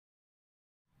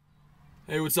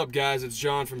Hey, what's up, guys? It's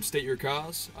John from State Your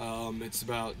Cause. It's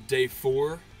about day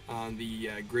 4 on the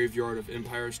Graveyard of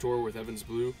Empires tour with Evans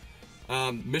Blue.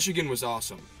 Michigan was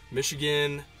awesome.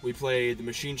 Michigan, we played the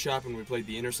Machine Shop and we played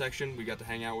the Intersection. We got to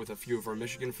hang out with a few of our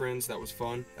Michigan friends. That was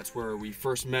fun. That's where we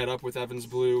first met up with Evans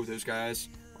Blue. Those guys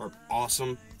are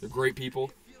awesome. They're great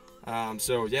people.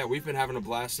 So yeah, we've been having a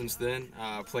blast since then.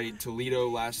 Played Toledo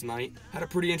last night. Had a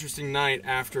pretty interesting night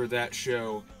after that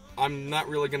show. I'm not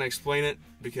really going to explain it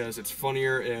because it's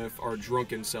funnier if our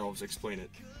drunken selves explain it.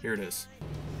 Here it is.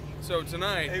 So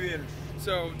tonight,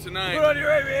 Put on your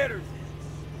aviators!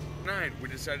 Tonight we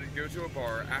decided to go to a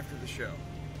bar after the show.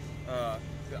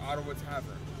 The Ottawa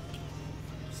Tavern.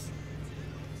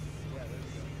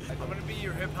 I'm gonna be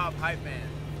your hip hop hype man.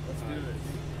 Let's do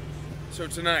this. So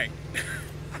tonight,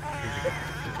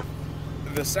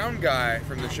 the sound guy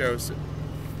from the show said,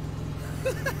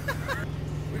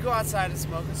 We go outside and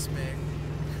smoke a smig.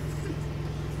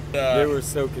 They were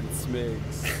soaking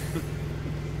smigs.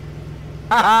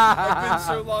 I've been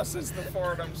so lost since the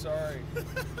fart, I'm sorry.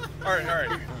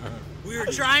 Alright. We were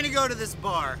trying to go to this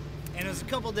bar, and it was a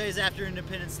couple days after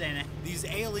Independence Day, and these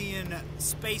alien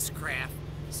spacecraft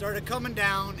started coming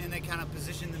down, and they kind of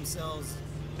positioned themselves.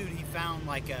 Dude, he found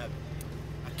like a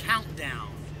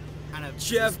countdown. Kind of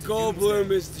Jeff Goldblum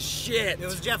is the shit. It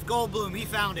was Jeff Goldblum, he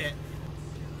found it.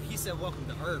 He said, "Welcome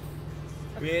to Earth,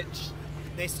 Bitch.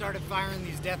 They started firing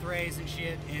these death rays and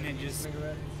shit, and it just,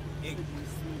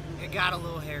 it got a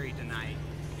little hairy tonight.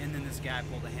 And then this guy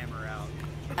pulled a hammer out.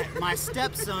 My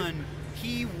stepson,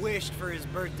 he wished for his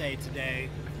birthday today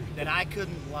that I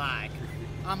couldn't lie.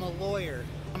 I'm a lawyer.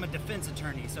 I'm a defense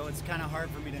attorney, so it's kind of hard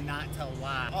for me to not tell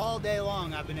lies. All day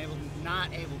long, I've been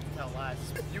not able to tell lies.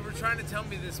 You were trying to tell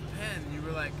me this pen. You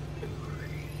were like,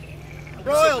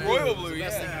 Royal Blue, the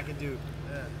best thing yeah. I could do.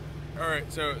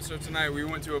 Alright, so tonight we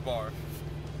went to a bar,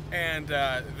 and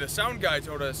the sound guy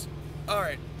told us,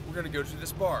 alright, we're gonna go to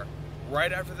this bar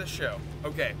right after the show.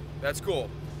 Okay, that's cool.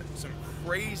 Some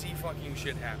crazy fucking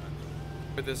shit happened.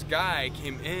 But this guy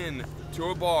came in to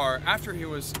a bar after he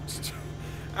was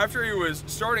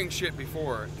starting shit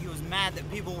before. He was mad that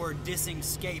people were dissing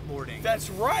skateboarding. That's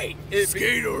right!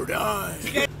 Skate or die!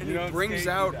 And he brings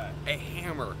out a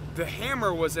hammer. The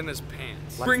hammer was in his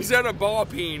pants. Brings out a ball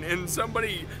peen, and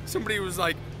somebody was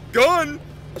like, gun!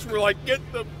 So we're like, get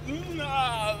the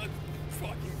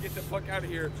fuck out of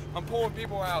here. I'm pulling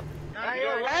people out.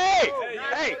 Hey,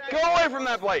 go away from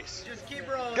that place. Just keep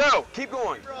rolling. Go, keep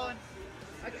going. Keep rolling.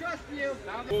 I trust you.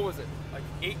 What was it? Like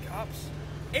 8 cops?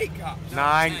 8 cops.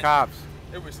 9 cops.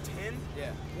 It was 10?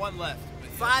 yeah, one left.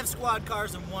 5 squad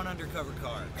cars and 1 undercover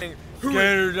car. Skate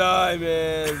or die,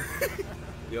 man.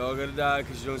 Y'all gonna die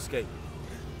because you don't skate.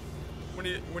 When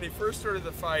he first started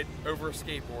the fight over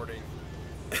skateboarding,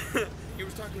 he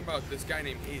was talking about this guy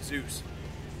named Jesus.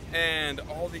 And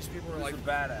all these people were like,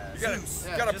 Badass.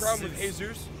 You got a problem with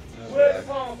Jesus? Where's the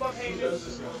problem with fucking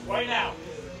Jesus? Right now.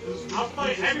 I'll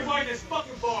fight everybody in this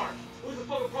fucking bar. Who's the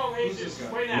fucking problem with Jesus?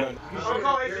 Right now. I'll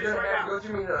call Jesus right now. Go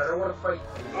through me now. I don't want to fight.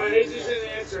 Alright, Jesus didn't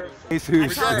answer. I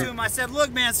talked to him, I said,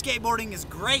 look man, skateboarding is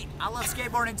great. I love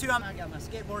skateboarding too. I got my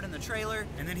skateboard in the trailer.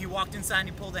 And then he walked inside and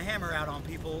he pulled a hammer out on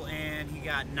people and he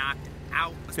got knocked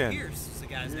out. Pierce is the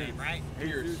guy's name, right?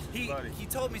 Pierce. He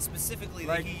told me specifically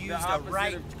Like that he the used a opposite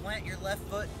right of- to plant your left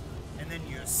foot and then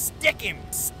you stick him.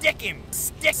 Stick him.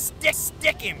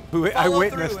 I Follow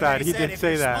witnessed through. that. And He said, did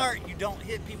say if you're that. smart, you don't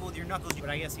hit people with your knuckles. But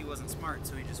I guess he wasn't smart,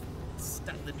 so he just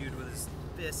stuck the dude with his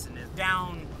fists and it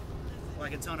down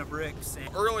like a ton of bricks. And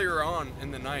Earlier on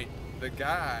in the night, the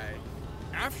guy,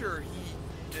 after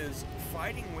he is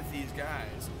fighting with these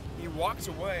guys, he walks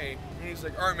away and he's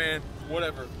like, alright man,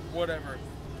 whatever.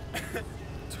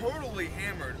 Totally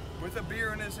hammered with a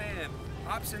beer in his hand,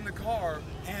 hops in the car,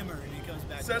 hammer, and he comes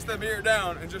back. sets the beer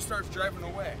down, and just starts driving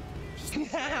away.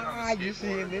 You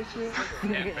seeing this shit?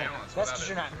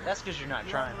 That's because you're not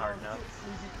trying hard enough.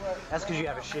 That's because you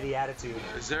have a shitty attitude.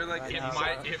 Is there like It may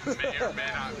or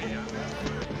may not be.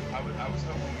 I was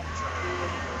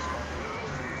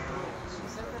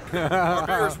hoping Our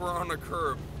beers were on a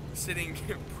curb, sitting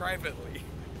privately,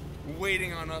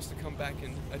 waiting on us to come back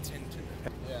and attend to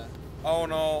them. Yeah. All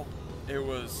in all, it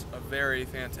was a very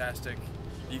fantastic,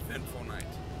 eventful night.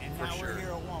 And for now sure. we're here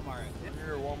at Walmart. We're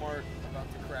here at Walmart,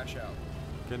 about to crash out.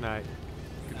 Good night.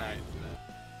 Good night.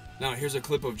 Now here's a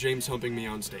clip of James humping me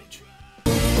on stage.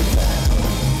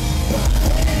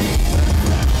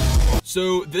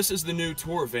 So this is the new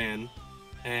tour van,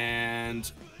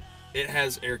 and it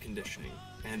has air conditioning,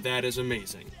 and that is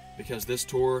amazing because this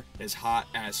tour is hot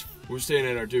as. We're staying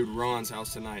at our dude Ron's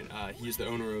house tonight. He's the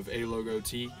owner of A Logo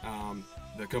Tee,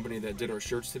 the company that did our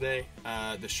shirts today.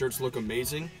 The shirts look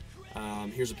amazing.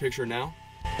 Here's a picture now.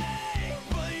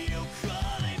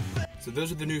 So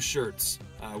those are the new shirts.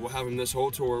 We'll have them this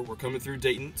whole tour. We're coming through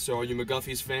Dayton, so all you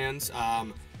McGuffey's fans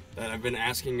that have been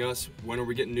asking us when are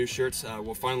we getting new shirts,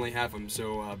 we'll finally have them,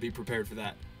 so be prepared for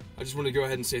that. I just want to go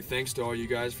ahead and say thanks to all you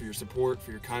guys for your support, for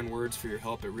your kind words, for your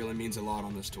help. It really means a lot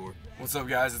on this tour. What's up,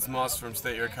 guys? It's Muss from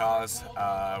State Your Cause.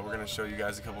 We're going to show you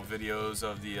guys a couple videos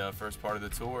of the first part of the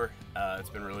tour.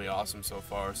 It's been really awesome so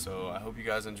far, so I hope you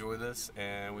guys enjoy this,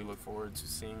 and we look forward to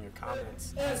seeing your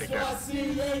comments. Take care. SYC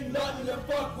ain't nothing to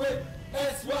fuck with.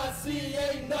 SYC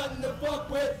ain't nothing to fuck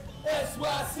with.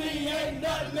 SYC ain't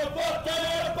nothing to fuck with.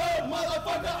 On a boat,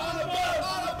 motherfucker, on a boat.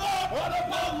 On a boat, on a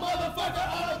boat, motherfucker,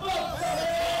 on a boat.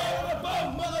 On a boat,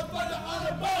 motherfucker, on a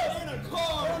boat. In a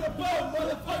car, on a boat,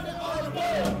 motherfucker, on a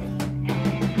boat.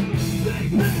 Big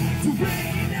man to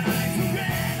rain, eyes are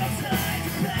red, outside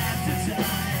to pass the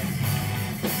time.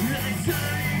 Right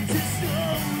time to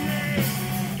slowly.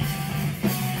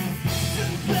 The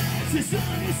past is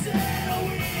on the sail,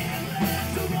 we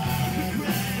left the wrong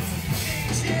regrets.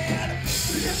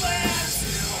 If I ask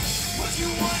you what you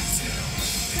want to,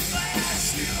 if I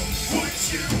ask you what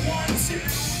you want to,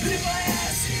 if I ask